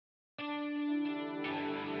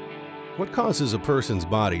What causes a person's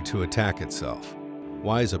body to attack itself?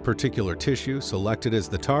 Why is a particular tissue selected as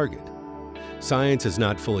the target? Science has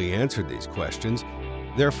not fully answered these questions.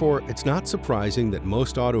 Therefore, it's not surprising that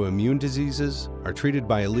most autoimmune diseases are treated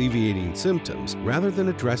by alleviating symptoms rather than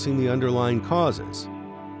addressing the underlying causes.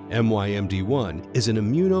 MYMD-1 is an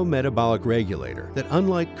immunometabolic regulator that,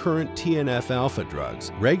 unlike current TNF-alpha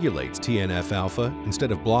drugs, regulates TNF-alpha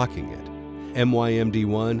instead of blocking it.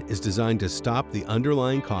 MYMD-1 is designed to stop the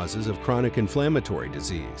underlying causes of chronic inflammatory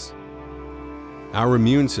disease. Our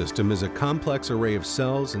immune system is a complex array of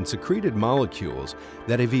cells and secreted molecules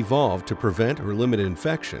that have evolved to prevent or limit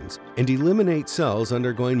infections and eliminate cells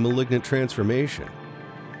undergoing malignant transformation.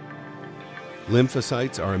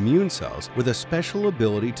 Lymphocytes are immune cells with a special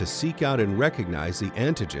ability to seek out and recognize the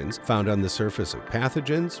antigens found on the surface of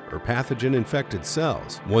pathogens or pathogen-infected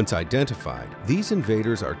cells. Once identified, these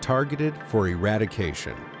invaders are targeted for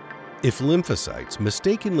eradication. If lymphocytes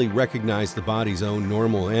mistakenly recognize the body's own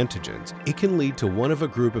normal antigens, it can lead to one of a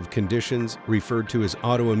group of conditions referred to as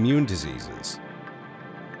autoimmune diseases.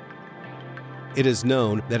 It is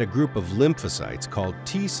known that a group of lymphocytes called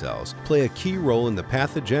T cells play a key role in the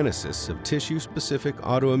pathogenesis of tissue-specific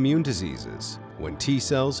autoimmune diseases. When T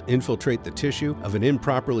cells infiltrate the tissue of an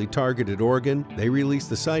improperly targeted organ, they release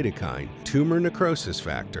the cytokine tumor necrosis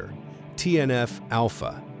factor,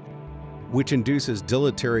 TNF-alpha, which induces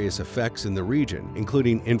deleterious effects in the region,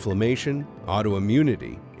 including inflammation,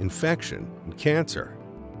 autoimmunity, infection, and cancer.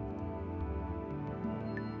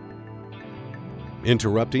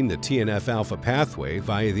 Interrupting the TNF-alpha pathway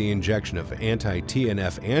via the injection of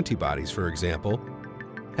anti-TNF antibodies, for example,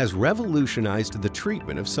 has revolutionized the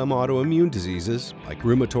treatment of some autoimmune diseases like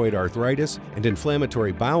rheumatoid arthritis and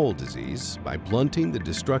inflammatory bowel disease by blunting the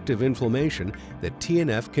destructive inflammation that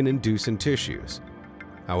TNF can induce in tissues.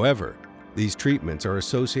 However, these treatments are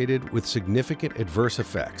associated with significant adverse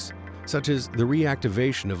effects, such as the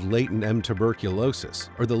reactivation of latent M.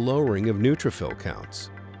 tuberculosis or the lowering of neutrophil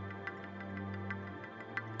counts.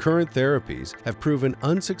 Current therapies have proven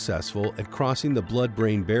unsuccessful at crossing the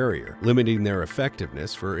blood-brain barrier, limiting their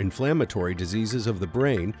effectiveness for inflammatory diseases of the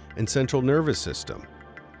brain and central nervous system.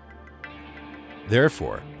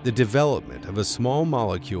 Therefore, the development of a small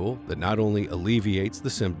molecule that not only alleviates the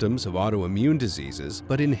symptoms of autoimmune diseases,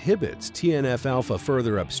 but inhibits TNF-alpha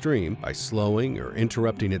further upstream by slowing or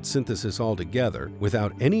interrupting its synthesis altogether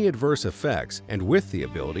without any adverse effects and with the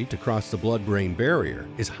ability to cross the blood-brain barrier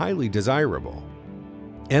is highly desirable.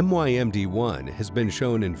 MYMD-1 has been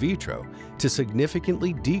shown in vitro to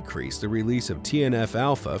significantly decrease the release of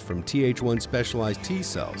TNF-alpha from Th1 specialized T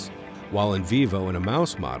cells, while in vivo in a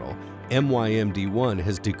mouse model, MYMD-1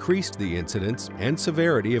 has decreased the incidence and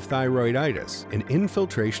severity of thyroiditis and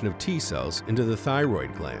infiltration of T cells into the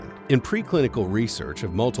thyroid gland. In preclinical research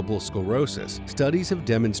of multiple sclerosis, studies have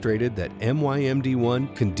demonstrated that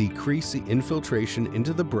MYMD-1 can decrease the infiltration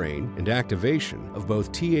into the brain and activation of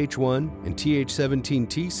both Th1 and Th17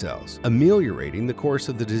 T cells, ameliorating the course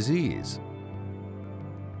of the disease.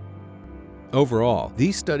 Overall,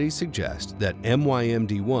 these studies suggest that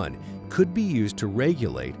MYMD-1 could be used to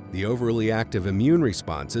regulate the overly active immune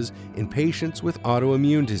responses in patients with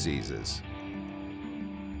autoimmune diseases.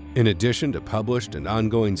 In addition to published and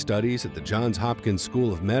ongoing studies at the Johns Hopkins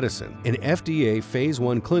School of Medicine, an FDA Phase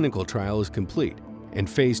 1 clinical trial is complete, and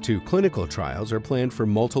Phase 2 clinical trials are planned for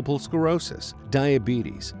multiple sclerosis,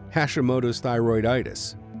 diabetes, Hashimoto's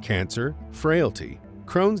thyroiditis, cancer, frailty,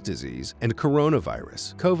 Crohn's disease, and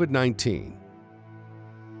coronavirus, COVID-19.